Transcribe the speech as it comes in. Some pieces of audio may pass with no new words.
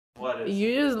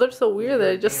You just look so weird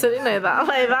there, just sitting like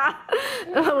that,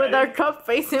 with our cup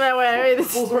facing my way.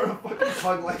 Fools are a fucking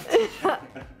hug like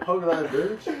hug that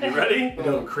bitch. You ready? We're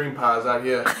doing cream pies out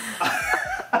here.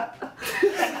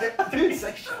 Dude,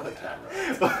 say shit on the camera.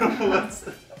 What's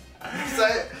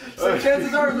So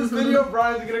chances are in this video,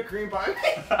 Brian's gonna get a cream pie.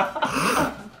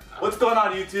 What's going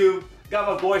on, YouTube? Got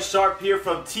my boy Sharp here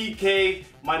from TK,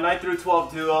 my 9 through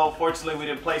 12 duo. Fortunately, we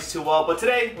didn't place too well, but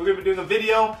today we're gonna be doing a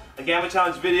video, a Gamma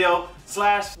Challenge video, /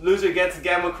 loser gets a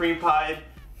Gamma cream pie,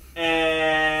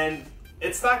 and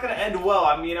it's not gonna end well.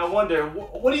 I mean, I wonder,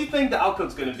 what do you think the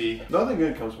outcome's gonna be? Nothing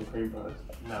good comes from cream pies.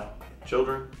 No.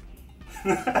 Children.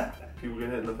 People get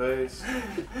hit in the face.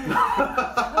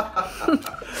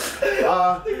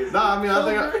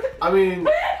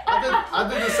 I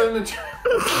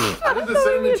did the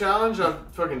cinnamon challenge. I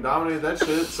fucking dominated that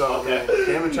shit. So okay.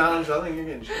 Gamma challenge. I think you're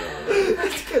getting shit on.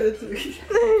 That's good.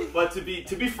 But to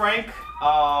be frank,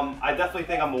 I definitely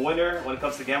think I'm a winner when it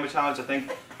comes to Gamma challenge. I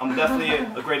think I'm definitely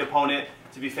a great opponent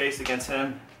to be faced against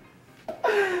him.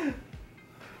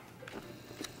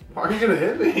 Why are you gonna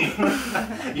hit me?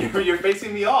 You're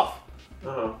facing me off.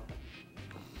 Uh-huh.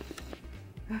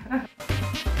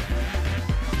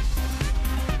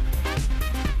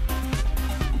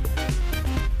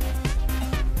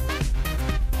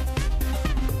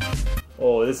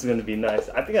 Oh, this is gonna be nice.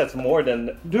 I think that's more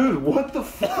than. Dude, what the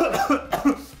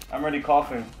fuck? I'm already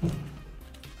coughing.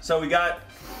 So we got.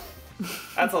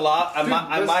 That's a lot. I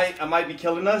might be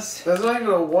killing us. That's not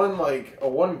even a one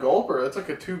gulper. That's like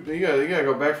a two. You gotta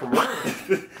go back from one.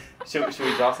 should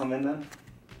we drop some in then?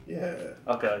 Yeah.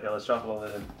 Okay, let's drop a little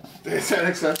bit in. Is that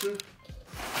excessive?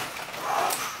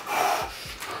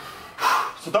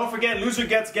 So don't forget, loser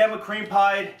gets Gamma cream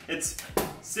pie. It's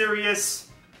serious.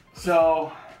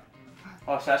 So.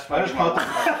 Oh, Shash, I just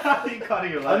caught you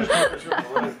cutting your leg.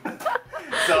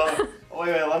 So,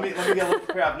 wait, let me get a little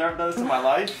clear. I've never done this in my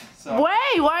life. So.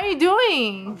 Wait, what are you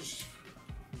doing?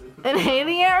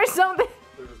 Inhaling it or something?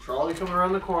 There's a trolley coming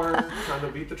around the corner, trying to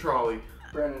beat the trolley.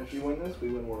 Brandon, if you win this, we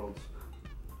win worlds.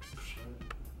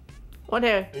 What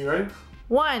here? Are you ready?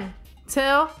 1,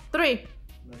 2, 3.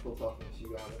 Mental toughness,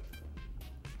 you got it.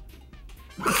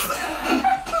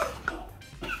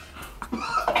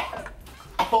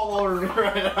 All over me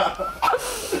right now.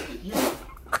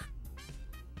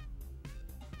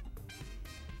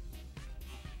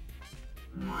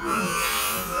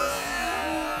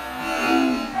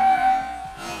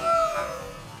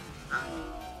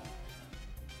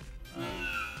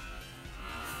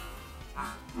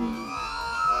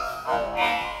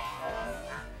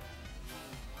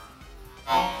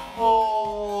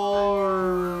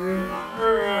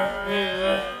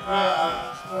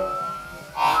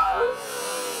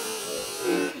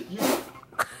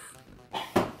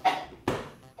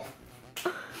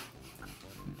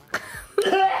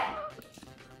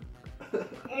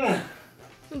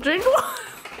 Drink water.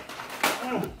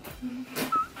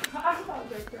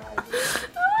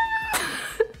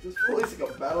 This fool is like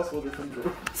a battle soldier from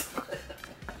Drew.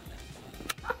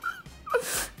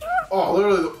 Oh,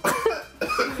 literally.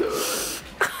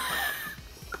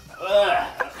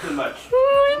 That's too much.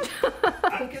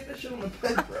 I don't get this shit on the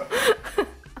bed, bro.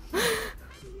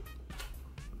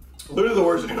 Literally the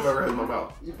worst thing I've ever had in my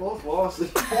mouth. You both lost.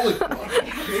 Holy fuck.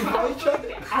 You probably chugged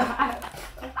it.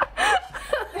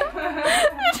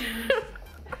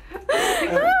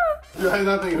 Dude, I did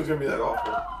not think it was gonna be that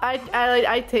awful.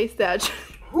 I taste that.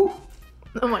 Whew.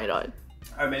 Oh my god.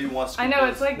 Alright, maybe one scoop. I know,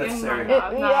 it's like in my necessary.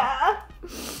 mouth. Yeah.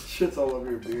 Shit's all over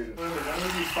your beard. None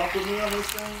of you fuck with me on this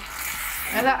thing?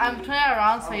 And I'm turning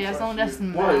around so you guys don't just What?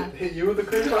 smell. Hit you with the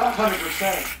cream pie?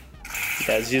 100%.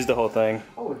 Guys, use the whole thing.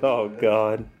 Oh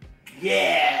god.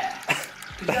 Yeah!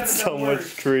 That's so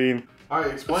much cream.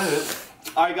 Alright, explain it.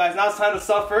 Alright guys, now it's time to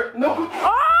suffer. No!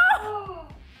 Oh!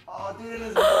 Oh, dude, it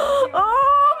is. Oh!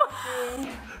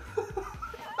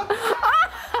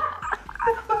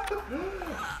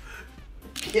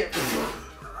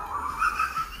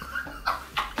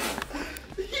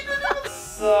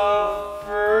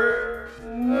 Suffer.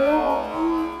 No.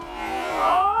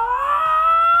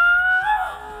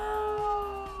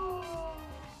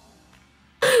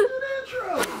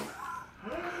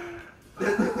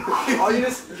 Oh, you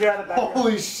just you're out of the background.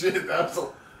 Holy shit, that's a.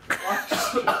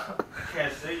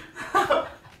 Can't see.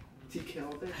 TK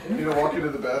all day. You need to walk into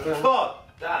the bathroom? Fuck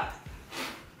that.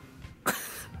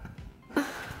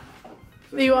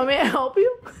 Do you want me to help you?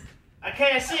 I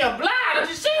can't see. I'm blind. Did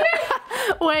you see me?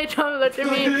 Wait, don't look at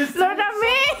me. Look at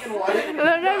me. Look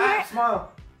at me.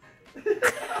 Smile.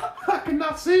 I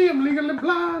cannot see, I'm legally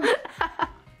blind.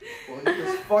 Well, you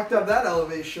just fucked up that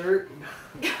Elevate shirt.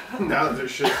 Now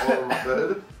there's shit all over my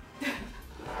bed.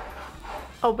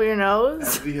 Open your nose.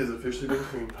 Apathy has officially been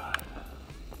cream pie.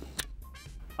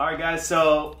 Alright guys,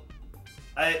 so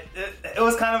it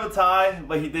was kind of a tie,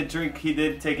 but he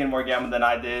did take in more gamma than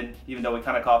I did, even though we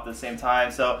kind of coughed at the same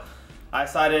time. So I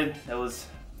decided it was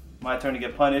my turn to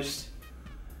get punished.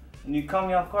 And you caught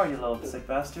me off guard, you little sick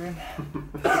bastard.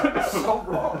 So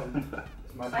wrong.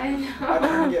 I know. My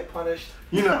turn to get punished.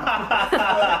 You know.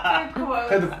 Quote.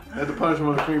 had to punish him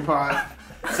with a cream pie.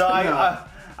 So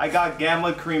I got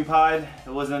gamma cream pie.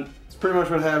 It wasn't. It's pretty much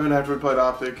what happened after we played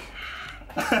Optic.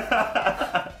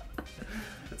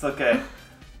 It's okay.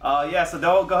 Yeah, so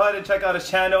go ahead and check out his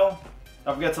channel.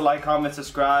 Don't forget to like, comment,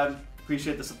 subscribe.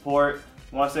 Appreciate the support.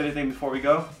 You want to say anything before we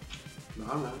go?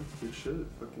 Nah, man, good shit.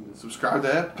 Fucking subscribe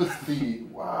to Apathy.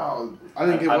 Wow, I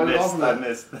didn't get one off of that. I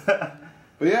missed. But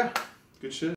yeah, good shit.